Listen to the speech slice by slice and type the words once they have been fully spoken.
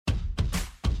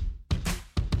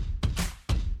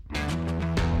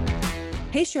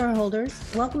Hey, shareholders.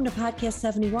 Welcome to Podcast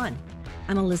 71.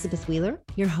 I'm Elizabeth Wheeler,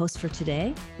 your host for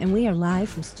today, and we are live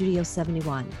from Studio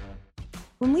 71.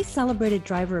 When we celebrated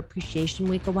Driver Appreciation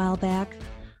Week a while back,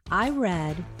 I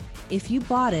read, if you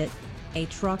bought it, a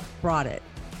truck brought it.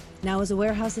 Now, as a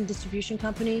warehouse and distribution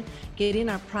company, getting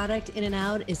our product in and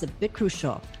out is a bit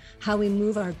crucial. How we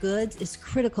move our goods is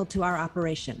critical to our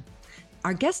operation.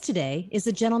 Our guest today is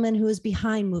a gentleman who is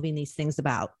behind moving these things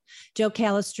about. Joe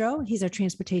Calistro, he's our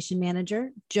transportation manager.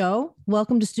 Joe,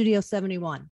 welcome to Studio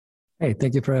 71. Hey,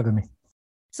 thank you for having me.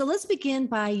 So let's begin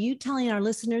by you telling our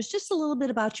listeners just a little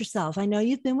bit about yourself. I know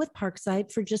you've been with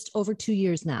Parksite for just over 2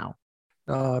 years now.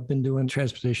 I've been doing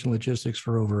transportation logistics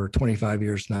for over 25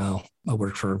 years now. I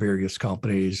worked for various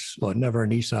companies, but never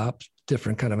an ESOP,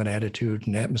 different kind of an attitude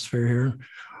and atmosphere here,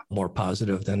 more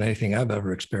positive than anything I've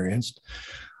ever experienced.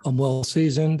 I'm well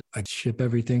seasoned. I ship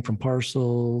everything from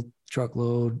parcel,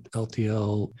 truckload,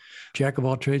 LTL, jack of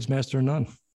all trades, master of none.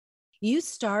 You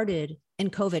started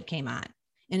and COVID came on,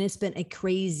 and it's been a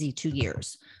crazy 2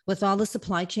 years. With all the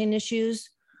supply chain issues,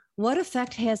 what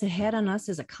effect has it had on us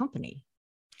as a company?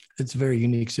 It's a very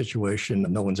unique situation.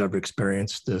 No one's ever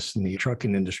experienced this in the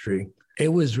trucking industry. It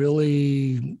was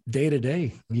really day to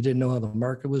day. You didn't know how the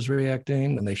market was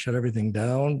reacting, and they shut everything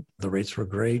down. The rates were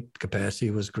great.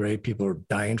 Capacity was great. People were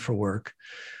dying for work.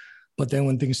 But then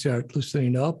when things started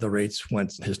loosening up, the rates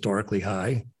went historically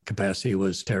high. Capacity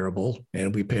was terrible,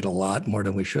 and we paid a lot more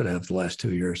than we should have the last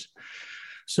 2 years.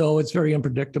 So it's very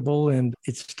unpredictable, and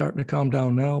it's starting to calm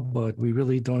down now, but we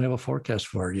really don't have a forecast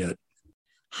for it yet.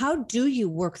 How do you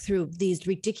work through these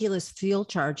ridiculous fuel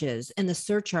charges and the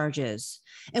surcharges?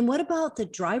 And what about the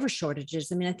driver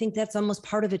shortages? I mean, I think that's almost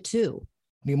part of it too.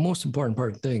 The most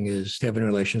important thing is having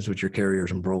relations with your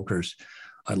carriers and brokers.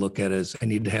 I look at it as I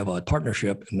need to have a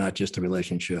partnership and not just a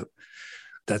relationship.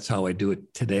 That's how I do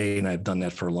it today, and I've done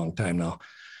that for a long time now.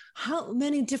 How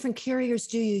many different carriers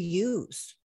do you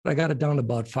use? I got it down to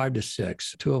about 5 to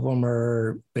 6. 2 of them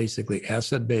are basically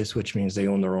asset-based, which means they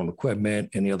own their own equipment,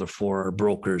 and the other 4 are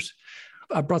brokers.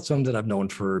 I brought some that I've known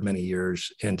for many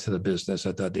years into the business.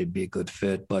 I thought they'd be a good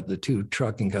fit, but the 2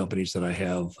 trucking companies that I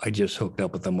have, I just hooked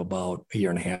up with them about a year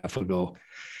and a half ago,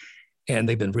 and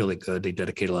they've been really good. They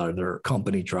dedicate a lot of their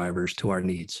company drivers to our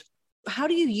needs. How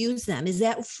do you use them? Is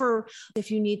that for if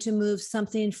you need to move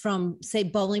something from, say,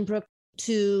 Bolingbrook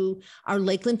to our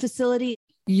Lakeland facility?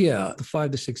 Yeah, the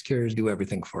 5 to 6 carriers do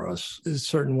everything for us.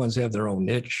 Certain ones have their own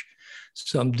niche.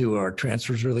 Some do our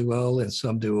transfers really well, and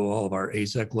some do all of our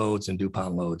AZEC loads and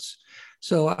DuPont loads.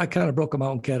 So I kind of broke them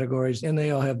out in categories, and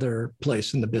they all have their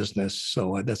place in the business.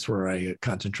 So that's where I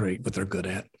concentrate what they're good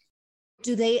at.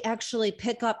 Do they actually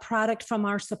pick up product from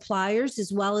our suppliers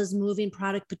as well as moving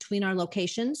product between our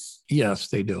locations? Yes,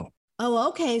 they do. Oh,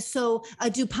 okay. So a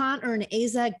DuPont or an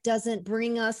AZEC doesn't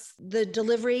bring us the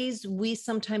deliveries. We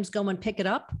sometimes go and pick it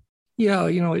up. Yeah,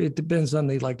 it depends on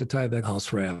they like to tie the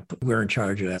house wrap. We're in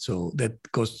charge of that. So that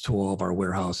goes to all of our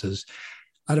warehouses.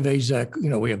 Out of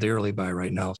AZEC, we have the early buy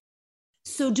right now.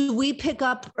 So do we pick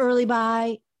up early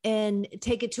buy and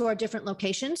take it to our different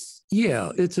locations?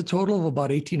 Yeah, it's a total of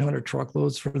about 1,800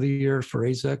 truckloads for the year for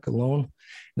AZEC alone. And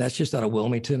that's just out of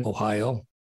Wilmington, Ohio.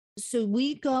 So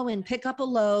we go and pick up a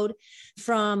load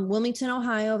from Wilmington,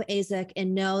 Ohio of AZEC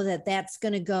and know that that's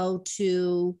going to go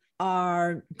to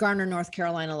our Garner, North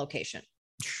Carolina location.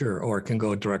 Sure. Or it can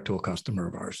go direct to a customer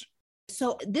of ours.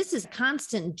 So this is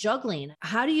constant juggling.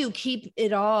 How do you keep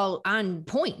it all on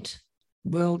point?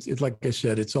 Well, like I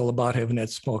said, it's all about having that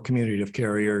small community of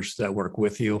carriers that work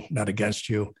with you, not against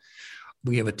you.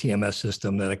 We have a TMS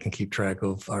system that I can keep track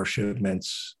of our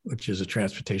shipments, which is a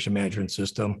transportation management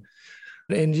system,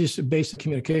 and just basic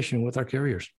communication with our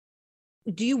carriers.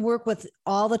 Do you work with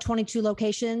all the 22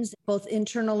 locations, both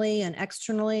internally and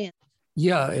externally?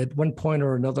 Yeah, at one point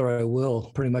or another, I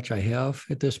will. Pretty much I have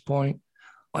at this point.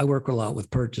 I work a lot with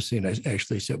purchasing. I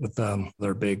actually sit with them.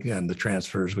 They're big on the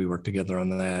transfers. We work together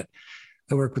on that.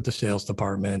 I work with the sales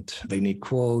department. They need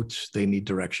quotes. They need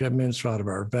direct shipments out of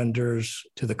our vendors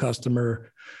to the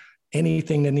customer.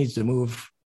 Anything that needs to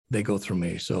move, they go through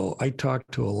me. So I talk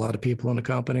to a lot of people in the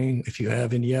company. If you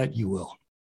haven't yet, you will.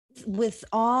 With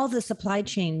all the supply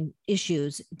chain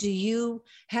issues, do you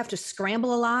have to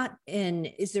scramble a lot? And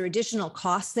is there additional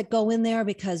costs that go in there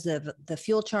because of the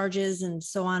fuel charges and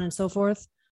so on and so forth?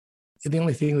 The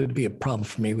only thing that would be a problem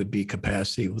for me would be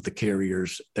capacity with the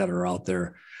carriers that are out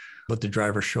there. With the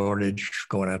driver shortage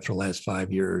going on for the last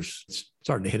 5 years, it's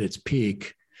starting to hit its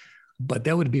peak. But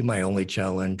that would be my only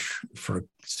challenge for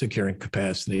securing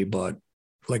capacity. But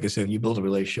like I said, you build a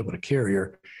relationship with a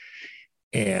carrier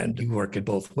and you work it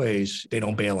both ways. They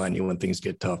don't bail on you when things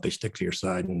get tough. They stick to your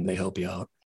side and they help you out.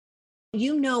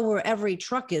 You know where every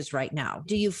truck is right now.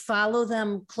 Do you follow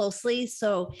them closely?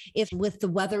 So if with the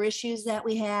weather issues that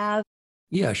we have?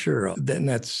 Yeah, sure. Then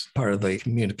that's part of the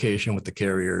communication with the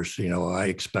carriers. I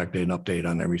expect an update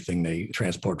on everything they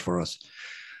transport for us.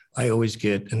 I always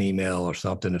get an email or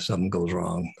something if something goes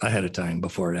wrong ahead of time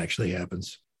before it actually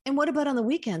happens. And what about on the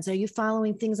weekends? Are you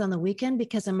following things on the weekend?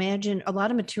 Because imagine a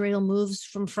lot of material moves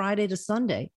from Friday to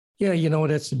Sunday. Yeah,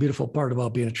 that's the beautiful part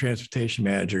about being a transportation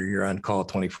manager. You're on call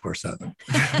 24/7.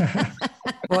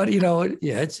 But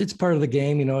yeah, it's part of the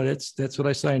game. That's what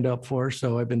I signed up for.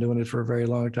 So I've been doing it for a very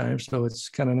long time. So it's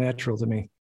kind of natural to me.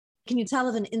 Can you tell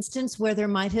of an instance where there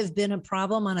might have been a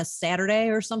problem on a Saturday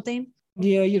or something?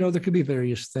 Yeah, there could be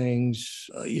various things.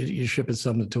 You're shipping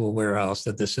something to a warehouse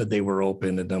that they said they were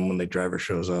open, and then when the driver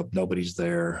shows up, nobody's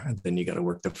there, and then you got to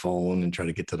work the phone and try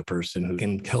to get to the person who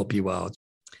can help you out.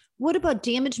 What about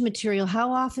damaged material?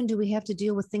 How often do we have to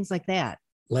deal with things like that?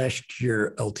 Last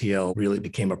year, LTL really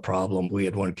became a problem. We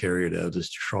had one carrier that was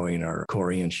destroying our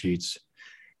Corian sheets,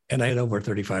 and I had over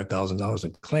 $35,000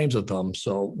 in claims with them.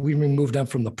 So we removed them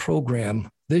from the program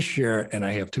this year, and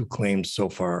I have 2 claims so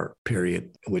far,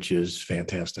 period, which is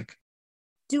fantastic.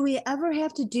 Do we ever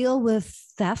have to deal with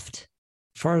theft?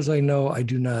 As far as I know, I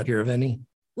do not hear of any.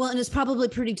 Well, and it's probably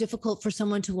pretty difficult for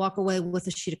someone to walk away with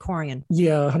a sheet of Corian.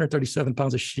 Yeah, 137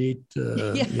 pounds a sheet.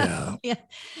 Yeah.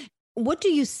 What do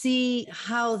you see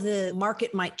how the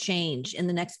market might change in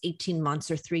the next 18 months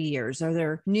or 3 years? Are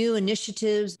there new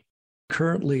initiatives?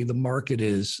 Currently, the market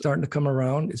is starting to come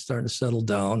around. It's starting to settle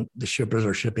down. The shippers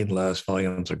are shipping less,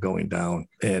 volumes are going down,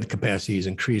 and capacity is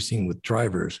increasing with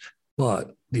drivers.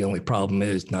 But the only problem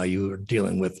is now you are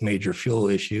dealing with major fuel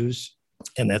issues,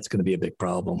 and that's going to be a big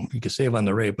problem. You can save on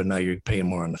the rate, but now you're paying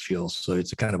more on the fuel. So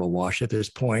it's a kind of a wash at this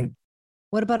point.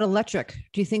 What about electric?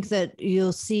 Do you think that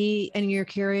you'll see any of your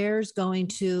carriers going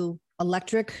to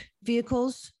electric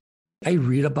vehicles? I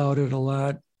read about it a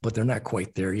lot, but they're not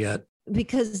quite there yet.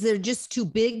 Because they're just too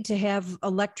big to have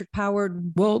electric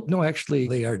powered? Well, no, actually,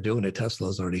 they are doing it.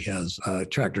 Tesla's already has a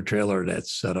tractor trailer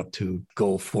that's set up to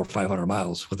go 400 or 500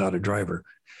 miles without a driver.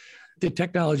 The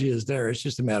technology is there. It's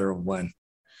just a matter of when.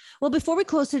 Well, before we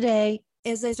close today,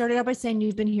 as I started out by saying,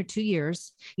 you've been here 2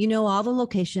 years, you know all the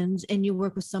locations, and you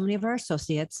work with so many of our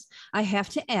associates. I have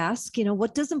to ask,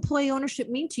 what does employee ownership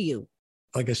mean to you?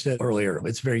 Like I said earlier,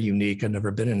 it's very unique. I've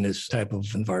never been in this type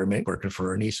of environment working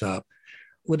for an ESOP.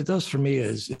 What it does for me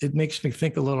is it makes me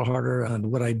think a little harder on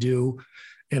what I do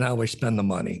and how I spend the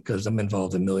money, because I'm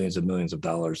involved in millions and millions of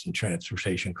dollars in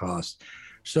transportation costs.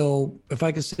 So if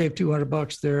I could save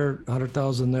 $200 there,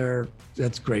 $100,000 there,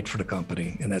 that's great for the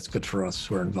company. And that's good for us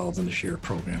who are involved in the share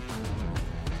program.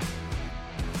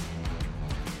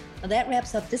 Well, that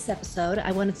wraps up this episode.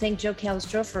 I want to thank Joe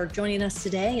Calistro for joining us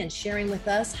today and sharing with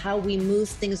us how we move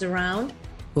things around.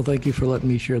 Well, thank you for letting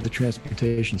me share the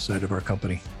transportation side of our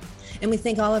company. And we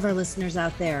thank all of our listeners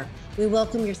out there. We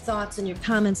welcome your thoughts and your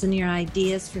comments and your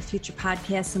ideas for future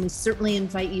podcasts. And we certainly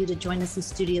invite you to join us in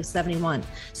Studio 71.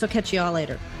 So catch you all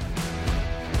later.